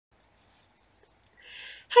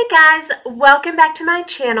Hey guys, welcome back to my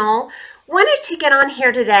channel. Wanted to get on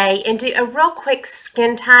here today and do a real quick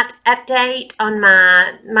SkinTyte update on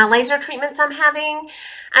my laser treatments I'm having.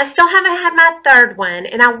 I still haven't had my third one,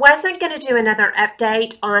 and I wasn't going to do another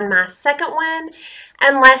update on my second one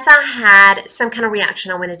unless I had some kind of reaction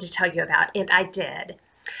I wanted to tell you about, and I did.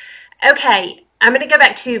 Okay, I'm going to go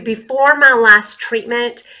back to before my last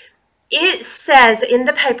treatment. It says in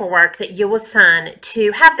the paperwork that you will sign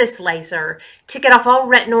to have this laser to get off all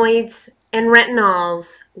retinoids and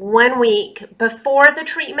retinols 1 week before the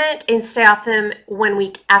treatment and stay off them 1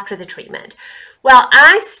 week after the treatment. Well,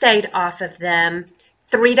 I stayed off of them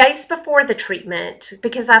 3 days before the treatment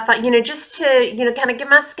because I thought, just to, kind of give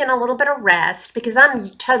my skin a little bit of rest because I'm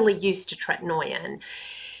totally used to tretinoin.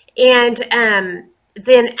 And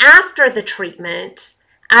then after the treatment,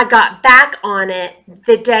 I got back on it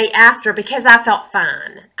the day after because I felt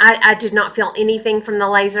fine. I did not feel anything from the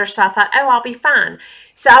laser, so I thought, oh, I'll be fine.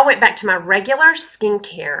 So I went back to my regular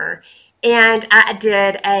skincare, and I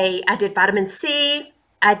did vitamin C,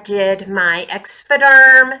 I did my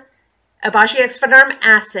Exfoderm, Abashi Exfoderm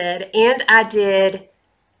acid, and I did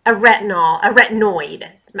a retinoid.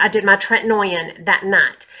 I did my tretinoin that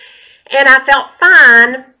night. And I felt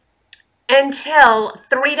fine until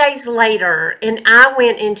 3 days later, and I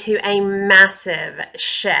went into a massive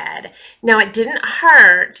shed. Now, it didn't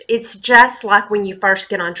hurt. It's just like when you first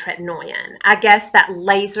get on tretinoin. I guess that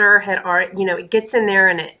laser had already, it gets in there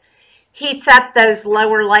and it heats up those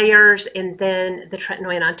lower layers, and then the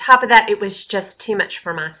tretinoin on top of that. It was just too much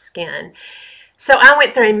for my skin. So I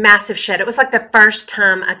went through a massive shed. It was like the first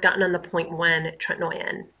time I'd gotten on the 0.1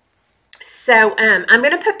 tretinoin. So I'm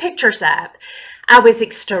going to put pictures up. I was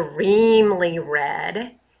extremely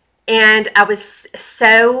red, and I was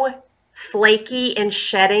so flaky and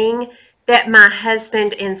shedding that my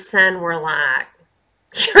husband and son were like,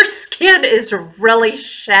 your skin is really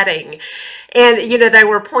shedding. And, they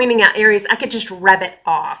were pointing out areas I could just rub it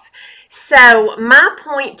off. So my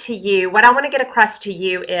point to you, what I want to get across to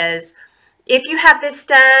you is, if you have this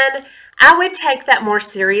done, I would take that more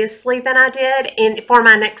seriously than I did. And for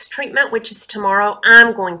my next treatment, which is tomorrow,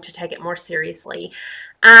 I'm going to take it more seriously.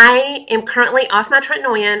 I am currently off my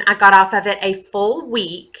tretinoin. I got off of it a full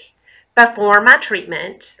week before my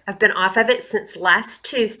treatment. I've been off of it since last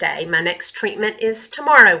Tuesday. My next treatment is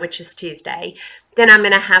tomorrow, which is Tuesday. Then I'm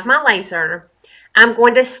going to have my laser. I'm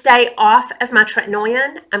going to stay off of my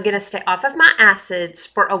tretinoin. I'm going to stay off of my acids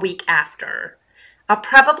for a week after. I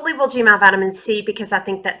probably will do my vitamin C because I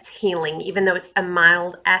think that's healing. Even though it's a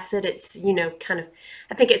mild acid, it's,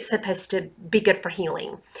 I think it's supposed to be good for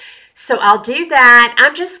healing. So I'll do that.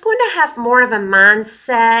 I'm just going to have more of a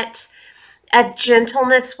mindset of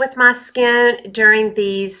gentleness with my skin during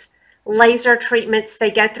these laser treatments.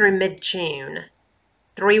 They go through mid-June,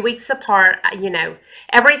 3 weeks apart.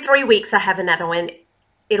 Every 3 weeks I have another one.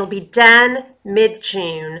 It'll be done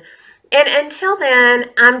mid-June. And until then,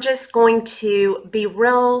 I'm just going to be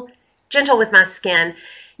real gentle with my skin.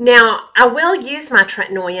 Now, I will use my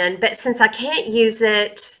tretinoin, but since I can't use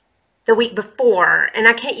it the week before and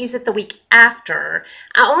I can't use it the week after,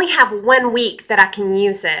 I only have 1 week that I can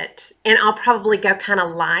use it, and I'll probably go kind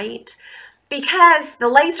of light because the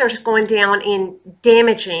laser is going down and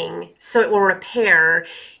damaging, so it will repair.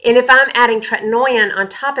 And if I'm adding tretinoin on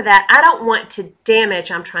top of that, I don't want to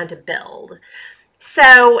damage. I'm trying to build.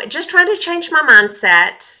 So just trying to change my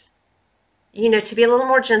mindset, to be a little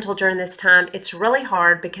more gentle during this time. It's really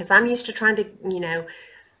hard because I'm used to trying to,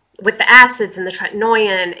 with the acids and the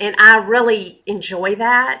tretinoin, and I really enjoy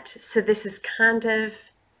that. So this is kind of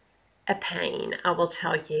a pain, I will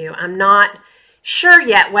tell you. I'm not sure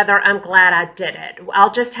yet whether I'm glad I did it.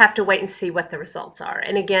 I'll just have to wait and see what the results are.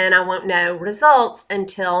 And again, I won't know results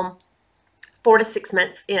until 4 to 6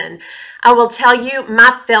 months in. I will tell you,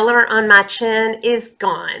 my filler on my chin is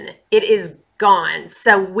gone. It is gone.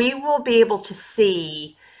 So we will be able to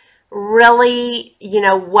see really,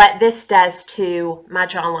 what this does to my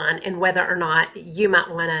jawline and whether or not you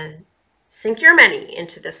might want to sink your money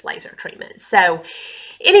into this laser treatment. So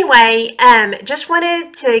anyway, just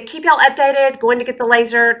wanted to keep y'all updated. Going to get the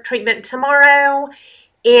laser treatment tomorrow.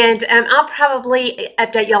 And I'll probably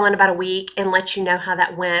update y'all in about a week and let you know how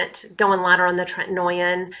that went, going lighter on the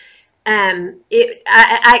tretinoin.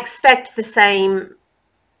 I expect the same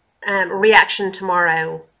reaction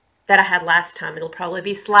tomorrow that I had last time. It'll probably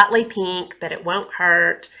be slightly pink, but it won't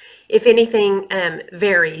hurt. If anything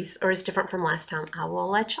varies or is different from last time, I will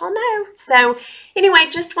let y'all know. So anyway,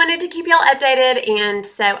 just wanted to keep y'all updated, and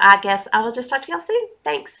so I guess I will just talk to y'all soon.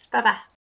 Thanks. Bye-bye.